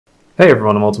Hey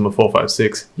everyone, I'm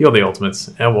Ultima456, you're the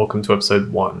Ultimates, and welcome to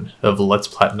episode 1 of Let's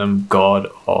Platinum God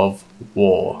of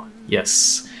War.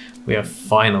 Yes, we are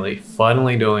finally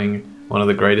doing one of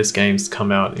the greatest games to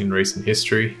come out in recent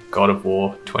history, God of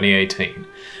War 2018.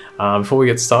 Before we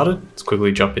get started, let's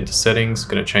quickly jump into settings.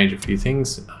 Going to change a few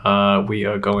things. We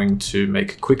are going to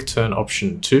make quick turn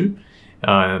option 2.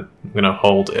 I'm going to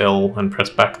hold L and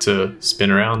press back to spin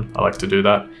around. I like to do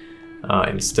that.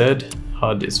 Instead,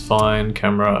 HUD is fine.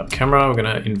 Camera, we're going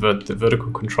to invert the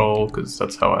vertical control because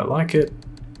that's how I like it.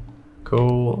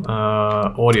 Cool.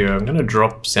 Audio, I'm going to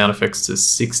drop sound effects to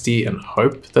 60 and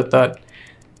hope that that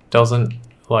doesn't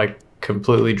like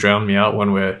completely drown me out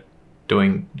when we're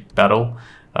doing battle.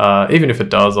 Even if it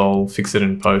does, I'll fix it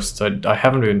in post. I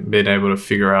haven't been able to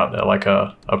figure out like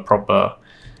a proper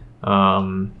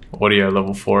audio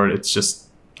level for it. It's just,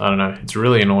 I don't know, it's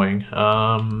really annoying.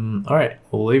 Alright,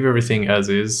 we'll leave everything as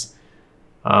is.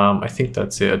 I think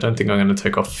that's it. I don't think I'm going to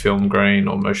take off film grain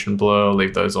or motion blur. I'll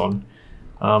leave those on.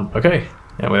 Okay,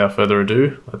 and without further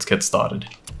ado, let's get started.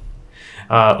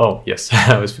 Oh yes,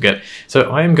 I always forget. So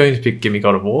I am going to pick Gimme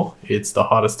God of War. It's the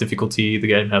hardest difficulty the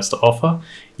game has to offer.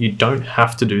 You don't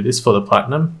have to do this for the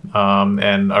platinum,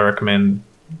 and I recommend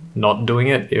not doing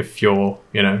it if you're,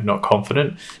 not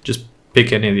confident. Just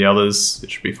pick any of the others.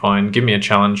 It should be fine. Give Me a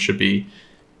Challenge should be,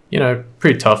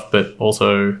 pretty tough, but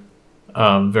also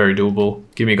very doable.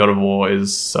 Gimme God of War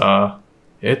is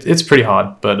it's pretty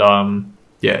hard, but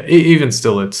yeah, even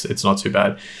still, it's not too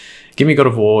bad. Gimme God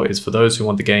of War is for those who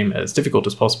want the game as difficult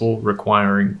as possible,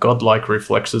 requiring godlike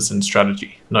reflexes and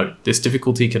strategy. Note, this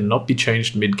difficulty cannot be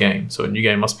changed mid-game, so a new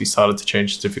game must be started to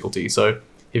change the difficulty. So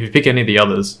if you pick any of the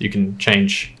others, you can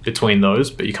change between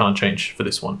those, but you can't change for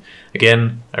this one.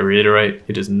 Again, I reiterate,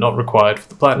 it is not required for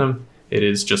the platinum. It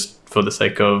is just for the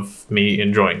sake of me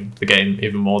enjoying the game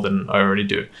even more than I already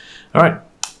do. Alright,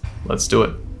 let's do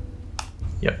it.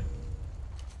 Yep.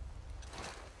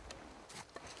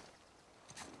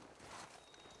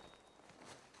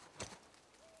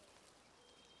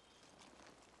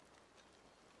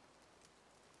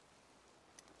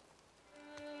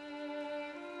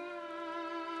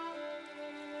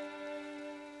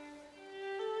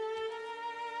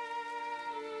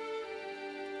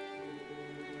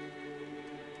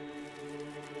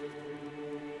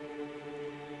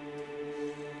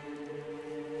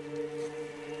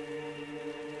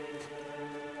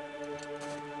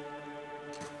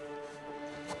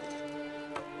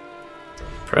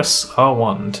 Press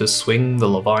R1 to swing the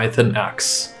Leviathan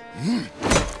axe.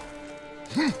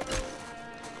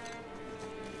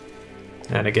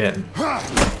 And again.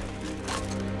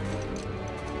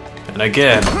 And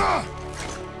again.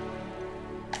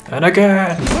 And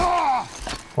again!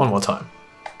 One more time.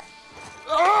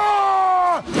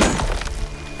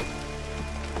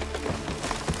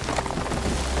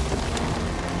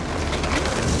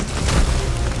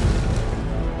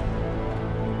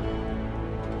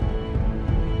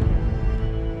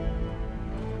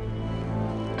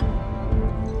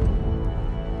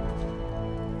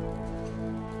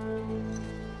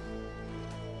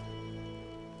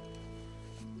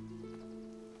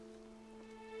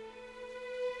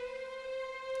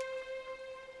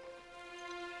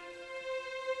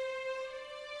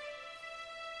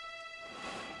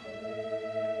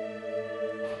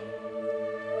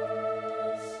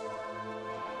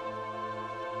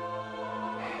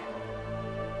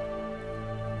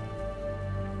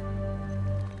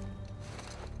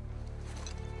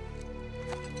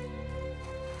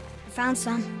 Found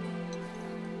some.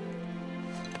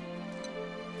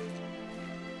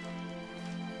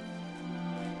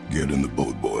 Get in the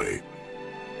boat, boy.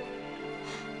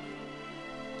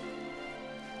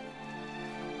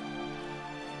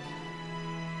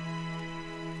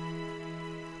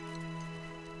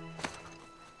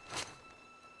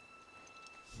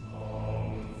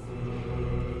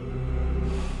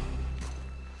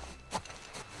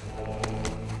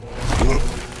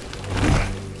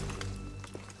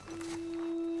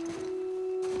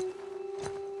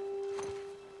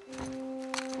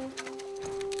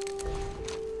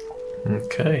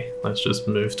 Okay, let's just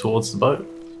move towards the boat.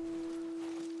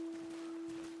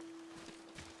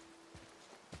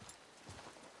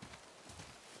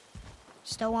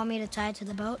 Still want me to tie it to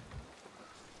the boat?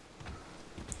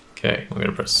 Okay, I'm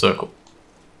gonna press circle.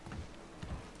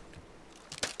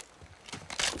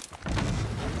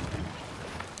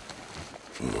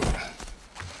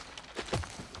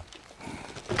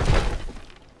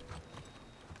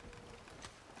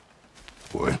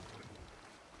 Boy.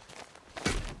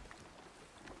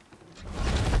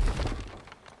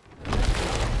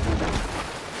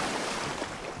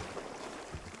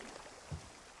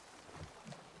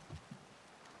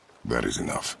 That is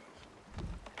enough.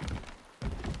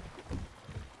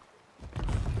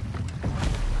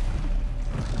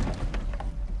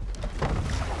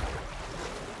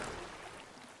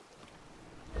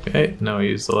 Okay, now we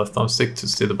use the left thumbstick to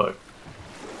steer the boat.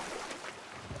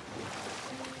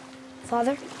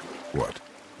 Father, What?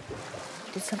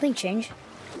 did something change?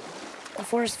 The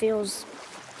forest feels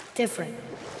different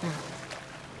now.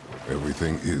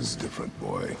 Everything is different,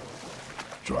 boy.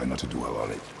 Try not to dwell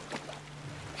on it.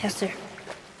 Yes, sir.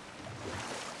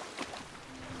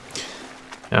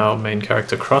 Our main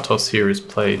character Kratos here is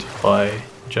played by a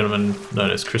gentleman known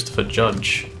as Christopher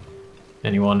Judge.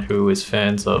 Anyone who is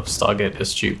fans of Stargate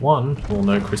SG-1 will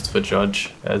know Christopher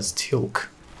Judge as Teal'c.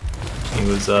 He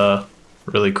was a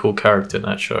really cool character in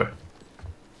that show.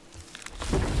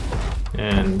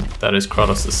 And that is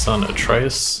Kratos' son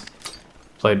Atreus,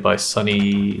 played by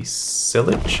Sonny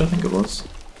Silic, I think it was.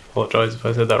 Apologise if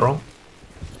I said that wrong.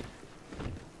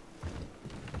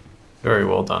 Very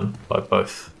well done by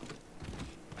both.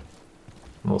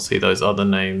 We'll see those other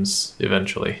names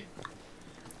eventually.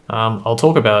 I'll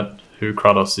talk about who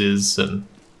Kratos is and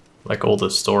like all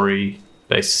the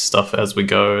story-based stuff as we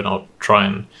go, and I'll try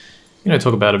and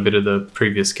talk about a bit of the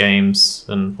previous games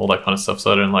and all that kind of stuff,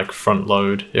 so I don't like front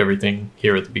load everything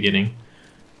here at the beginning.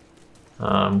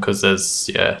 Because there's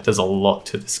a lot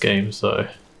to this game, so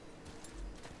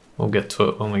we'll get to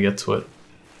it when we get to it.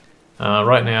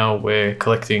 Right now we're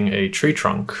collecting a tree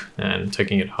trunk and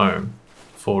taking it home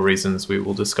for reasons we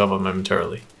will discover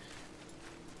momentarily.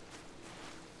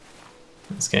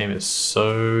 This game is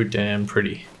so damn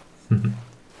pretty.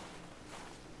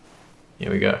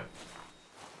 Here we go.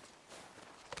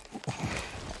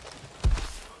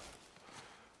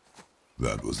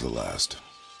 That was the last.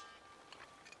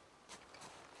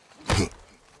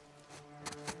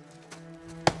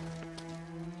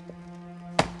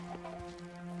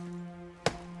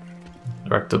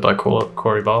 Directed by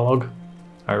Corey Barlog.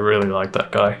 I really like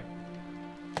that guy.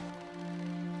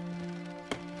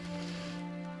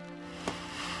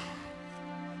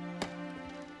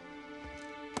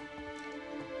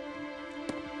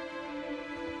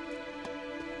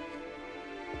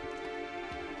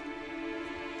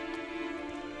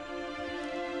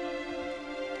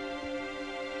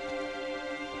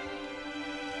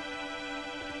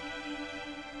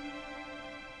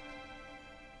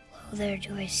 Oh, there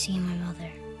do I see my mother.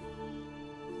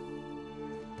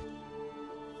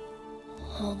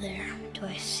 Oh, there do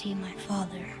I see my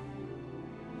father.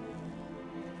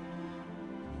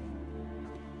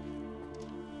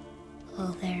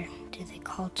 Oh, there do they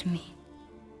call to me.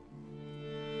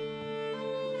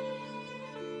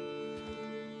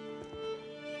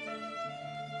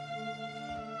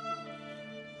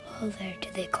 Oh, there do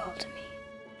they call to me.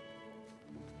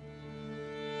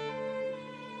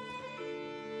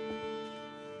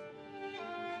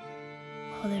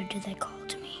 Oh, there do they call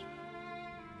to me.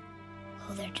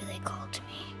 Oh, there do they call to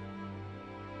me.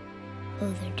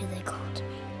 Oh, there do they call to me.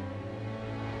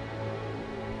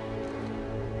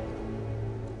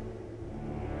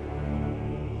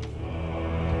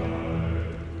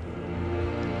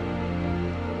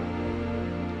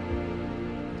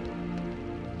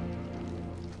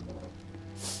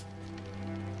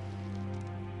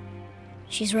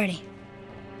 She's ready.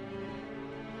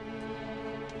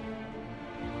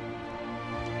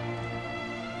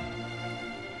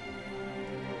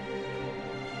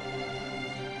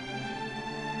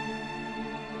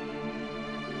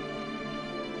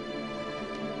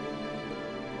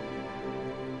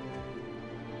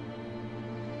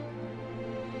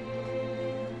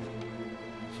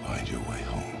 Find your way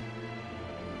home.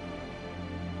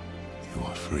 You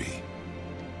are free.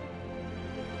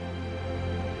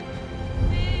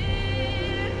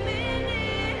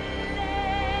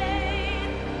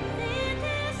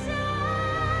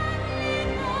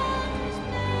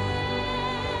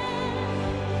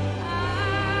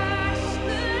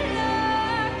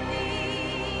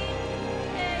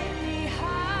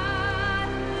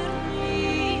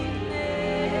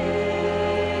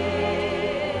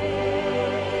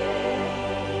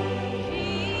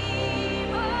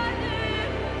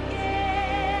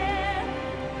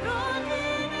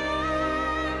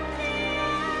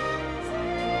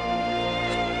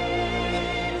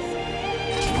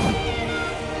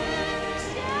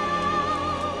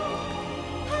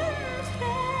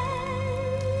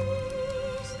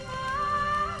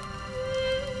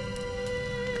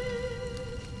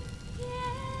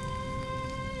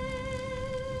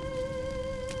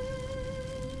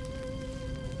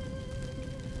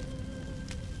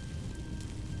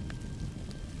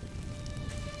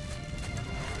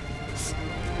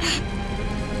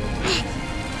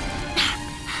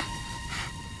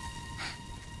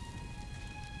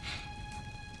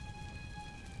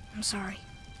 I'm sorry.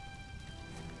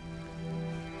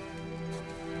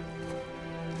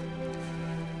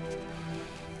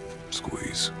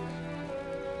 Squeeze.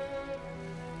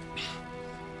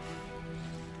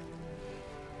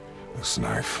 This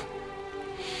knife.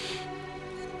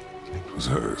 It was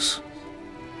hers.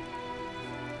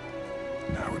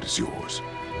 Now it is yours.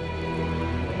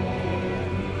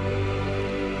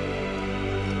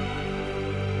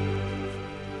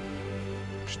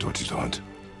 She taught you to hunt.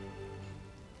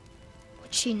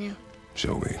 What she knew.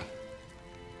 Show me.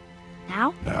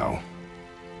 Now? Now.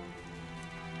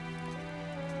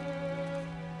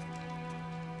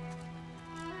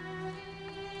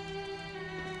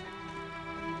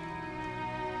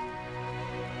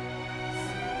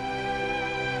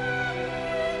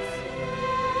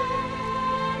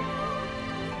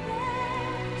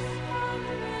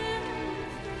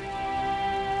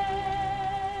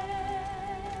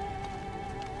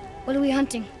 What are we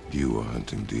hunting? You are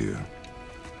hunting deer.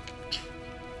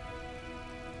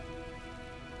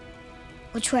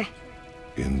 Which way?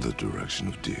 In the direction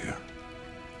of deer.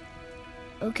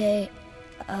 Okay,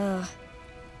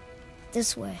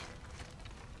 this way.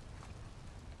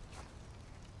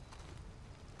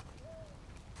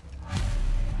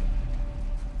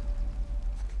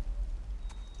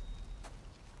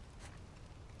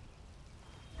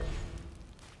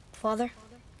 Father,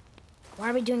 why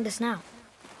are we doing this now?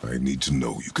 I need to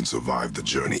know you can survive the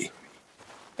journey.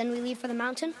 Then we leave for the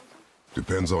mountain?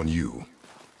 Depends on you.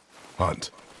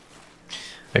 Hunt.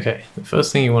 Okay, the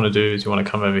first thing you want to do is you want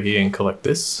to come over here and collect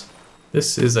this.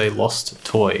 This is a lost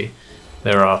toy.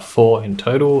 There are 4 in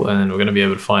total, and we're going to be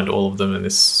able to find all of them in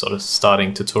this sort of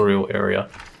starting tutorial area.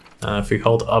 If we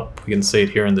hold up, we can see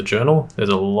it here in the journal. There's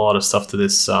a lot of stuff to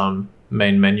this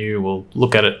main menu. We'll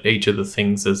look at it, each of the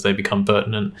things as they become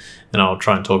pertinent, and I'll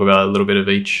try and talk about a little bit of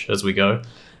each as we go.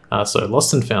 So,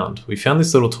 lost and found. We found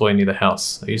this little toy near the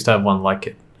house. I used to have one like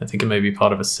it. I think it may be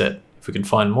part of a set. If we can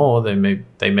find more, they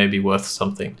may be worth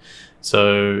something.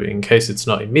 So, in case it's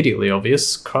not immediately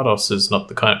obvious, Kratos is not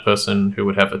the kind of person who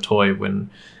would have a toy when,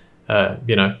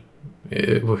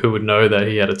 who would know that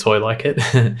he had a toy like it.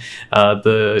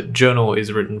 The journal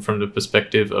is written from the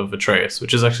perspective of Atreus,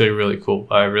 which is actually really cool.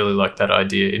 I really like that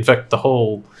idea. In fact, the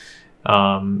whole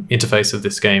interface of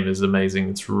this game is amazing.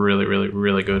 It's really, really,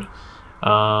 really good.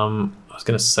 I was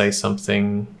going to say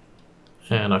something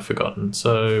and I've forgotten,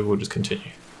 so we'll just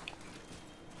continue.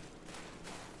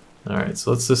 Alright, so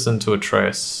let's listen to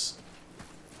Atreus.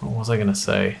 What was I going to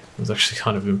say? It was actually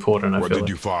kind of important, I feel like. What did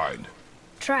you find?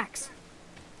 Tracks.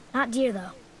 Not deer, though.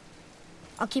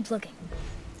 I'll keep looking.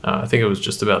 I think it was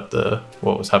just about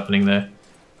what was happening there.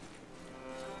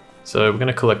 So we're going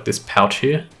to collect this pouch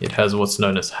here. It has what's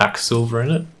known as hack silver in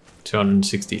it,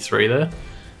 263 there.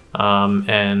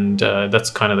 And that's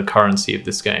kind of the currency of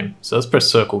this game. So let's press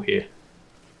circle here.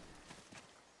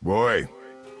 Boy,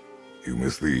 you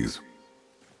missed these.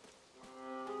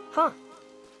 Huh.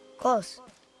 Close.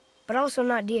 But also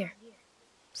not deer.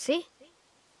 See?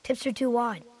 Tips are too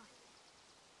wide.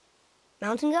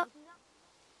 Mountain goat?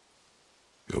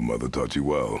 Your mother taught you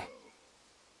well.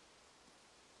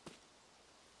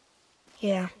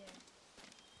 Yeah.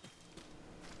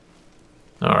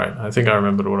 Alright, I think I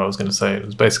remembered what I was going to say. It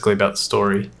was basically about the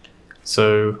story.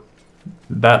 So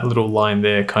that little line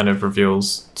there kind of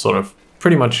reveals sort of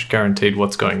pretty much guaranteed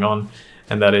what's going on.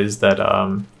 And that is that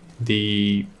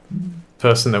the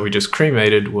person that we just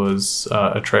cremated was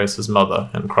Atreus' mother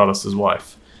and Kratos'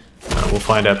 wife. We'll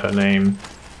find out her name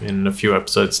in a few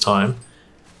episodes' time.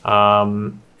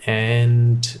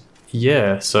 And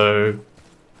yeah, so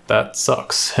that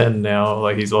sucks. And now,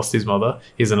 like, he's lost his mother.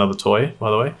 Here's another toy, by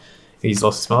the way. He's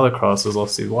lost his mother, Kratos has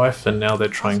lost his wife, and now they're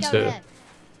trying to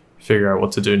figure out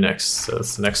what to do next. So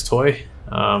that's the next toy.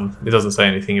 It doesn't say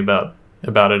anything about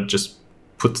it, just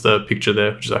puts the picture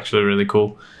there, which is actually really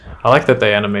cool. I like that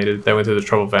they went through the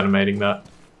trouble of animating that.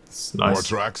 It's nice. More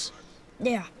tracks?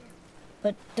 Yeah.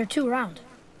 But they're too round.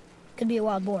 Could be a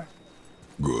wild boar.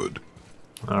 Good.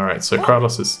 Alright, so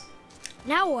Kratos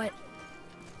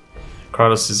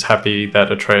is happy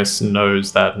that Atreus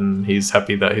knows that, and he's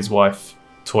happy that his wife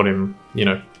taught him, you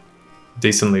know,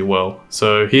 decently well.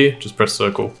 So here, just press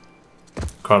circle.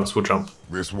 Kratos will jump.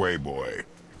 This way, boy.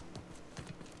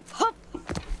 Hup.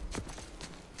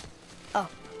 Oh.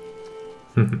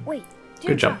 Wait.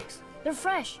 Good jump. Tracks. They're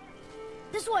fresh.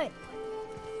 This way.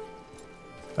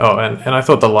 Oh, and I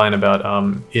thought the line about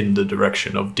in the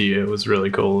direction of deer was really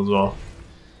cool as well.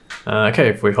 Okay,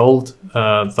 if we hold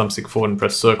the thumbstick forward and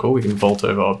press circle, we can vault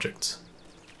over objects.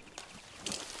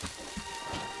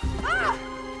 Ah!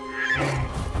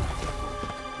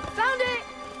 Found it!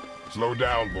 Slow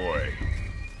down, boy.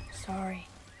 Sorry.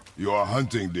 You are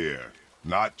hunting deer,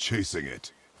 not chasing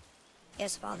it.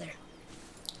 Yes, Father.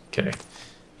 Okay.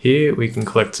 Here we can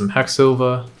collect some hack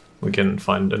silver. We can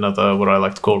find another, what I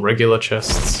like to call regular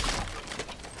chests.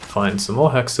 Find some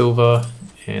more hack silver.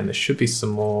 And there should be some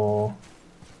more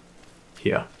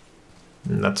here.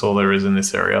 And that's all there is in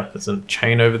this area. There's a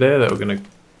chain over there that we're going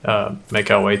to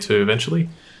make our way to eventually.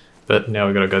 But now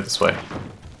we've got to go this way.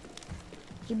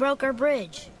 He broke our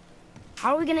bridge.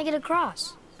 How are we gonna get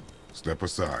across? Step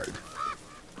aside.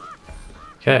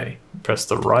 Okay, press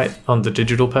the right on the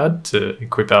digital pad to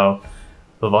equip our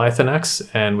Leviathan axe,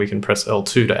 and we can press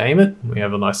L2 to aim it. We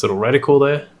have a nice little reticle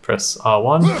there. Press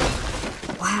R1.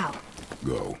 Wow.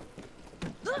 Go.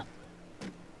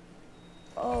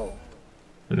 Oh.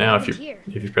 And now if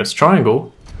you press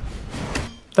triangle,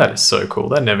 that is so cool.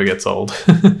 That never gets old.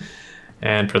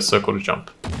 And press circle to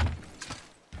jump.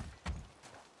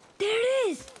 There it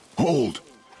is. Hold.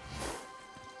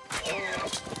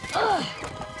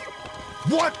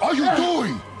 What are you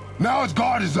doing? Now his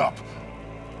guard is up.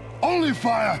 Only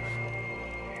fire.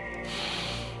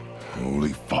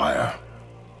 Only fire.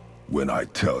 When I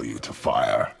tell you to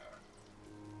fire.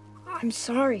 I'm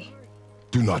sorry.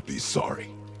 Do not be sorry.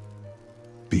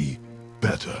 Be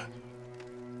better.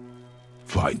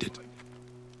 Find it.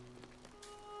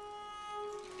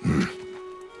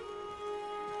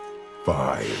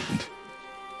 Find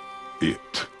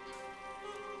it.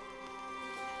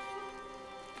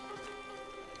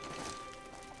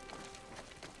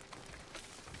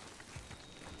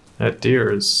 That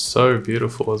deer is so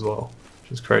beautiful as well,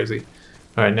 which is crazy.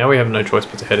 Alright, now we have no choice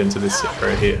but to head into this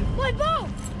area here. My bow!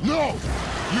 No!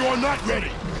 You are not ready!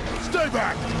 Stay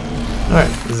back! Alright,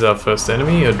 this is our first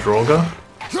enemy, a Draugr.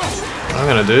 What I'm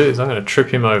going to do is I'm going to trip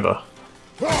him over.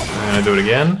 I'm going to do it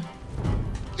again.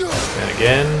 And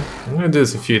again. I'm going to do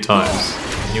this a few times.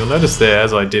 And you'll notice there,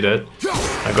 as I did it,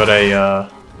 I got a,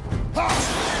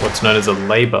 what's known as a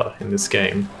labor in this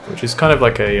game, which is kind of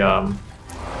like a,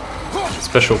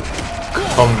 special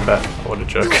combat. What a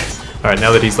joke. Alright,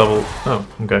 now that he's level... Oh,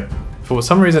 okay. For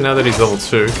some reason, now that he's level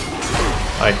 2,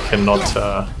 I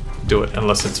cannot do it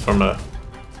unless it's from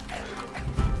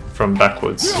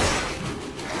backwards.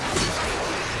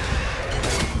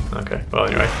 Okay, well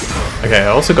anyway. Okay, I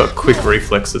also got quick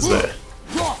reflexes there,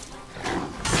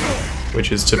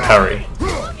 which is to parry.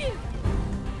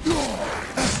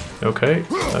 Okay,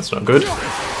 that's not good.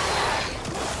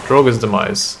 Draugur's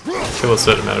demise. Kill a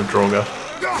certain amount of Draugr.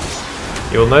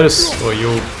 You'll notice, or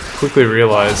you'll quickly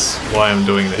realize why I'm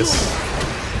doing this,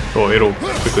 or it'll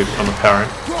quickly become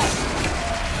apparent.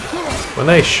 When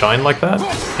they shine like that,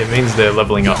 it means they're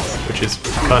leveling up, which is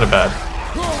kind of bad.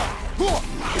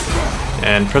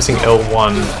 And pressing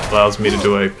L1 allows me to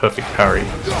do a perfect parry.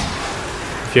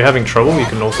 If you're having trouble, you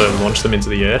can also launch them into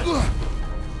the air.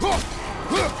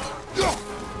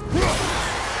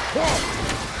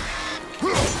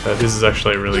 But this is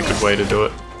actually a really good way to do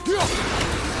it.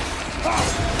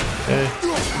 Okay.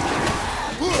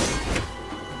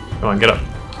 Come on, get up.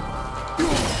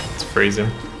 Let's freeze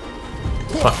him.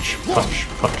 Punch, punch,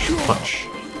 punch, punch.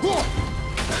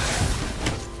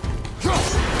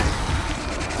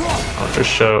 I'll just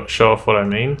show off what I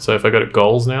mean. So if I go to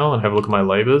goals now and have a look at my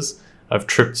labors, I've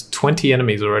tripped 20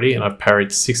 enemies already and I've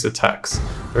parried 6 attacks.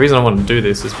 The reason I want to do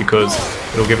this is because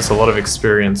it'll give us a lot of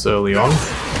experience early on,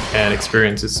 and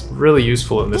experience is really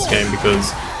useful in this game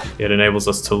because it enables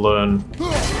us to learn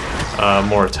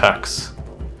more attacks.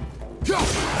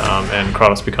 And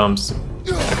Kratos becomes...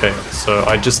 Okay, so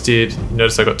I just did...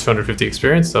 Notice I got 250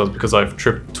 experience. That was because I've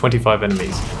tripped 25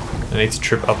 enemies. I need to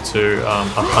trip up to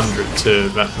 100 to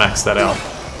max that out.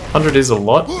 100 is a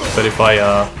lot, but if I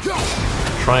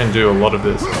try and do a lot of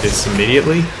this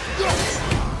immediately,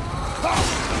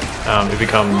 it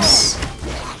becomes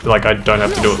like I don't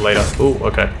have to do it later. Oh,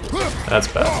 okay, that's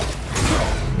bad.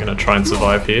 I'm gonna try and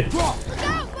survive here.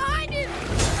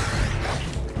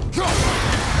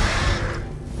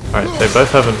 Alright, they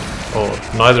both haven't, or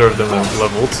neither of them are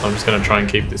leveled, so I'm just gonna try and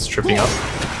keep this tripping up.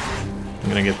 I'm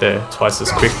gonna get there twice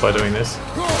as quick by doing this.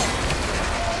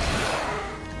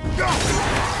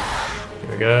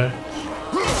 Here we go.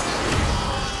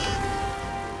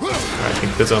 I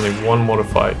think there's only one more to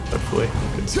fight, hopefully.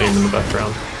 You can see him in the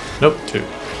background. Nope, 2.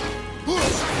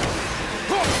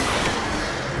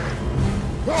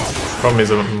 Problem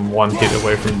is I'm 1 hit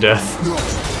away from death.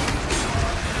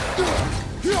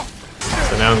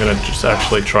 So now I'm gonna just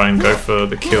actually try and go for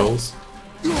the kills.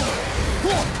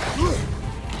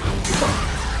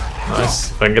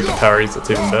 Nice. If I can get the parries, that's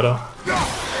even better.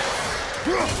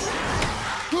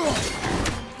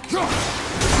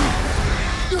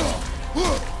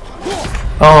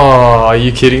 Oh, are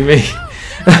you kidding me?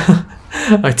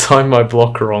 I timed my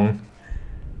block wrong.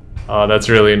 That's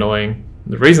really annoying.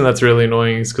 The reason that's really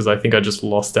annoying is because I think I just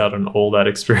lost out on all that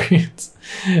experience.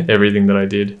 Everything that I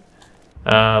did.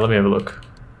 Let me have a look.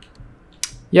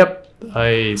 Yep,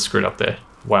 I screwed up there.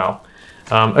 Wow.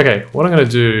 Okay, what I'm going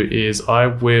to do is I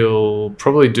will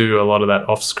probably do a lot of that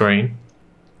off screen.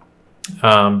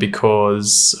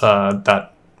 Because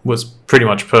that was pretty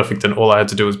much perfect and all I had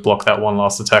to do was block that one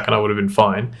last attack and I would have been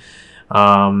fine.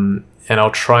 And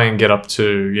I'll try and get up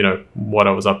to, you know, what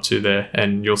I was up to there,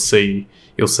 and you'll see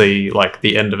like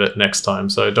the end of it next time,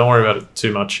 so don't worry about it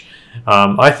too much.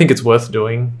 I think it's worth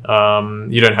doing.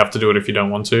 You don't have to do it if you don't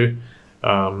want to,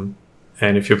 and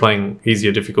if you're playing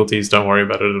easier difficulties, don't worry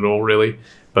about it at all really,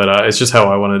 but it's just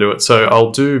how I want to do it. So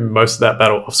I'll do most of that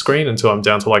battle off screen until I'm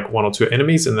down to like 1 or 2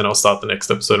 enemies, and then I'll start the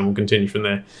next episode and we'll continue from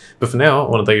there. But for now, I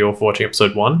want to thank you all for watching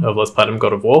episode 1 of Let's Platinum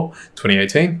God of War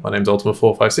 2018. My name's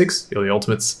Ultima456, you're the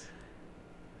Ultimates,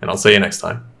 and I'll see you next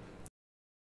time.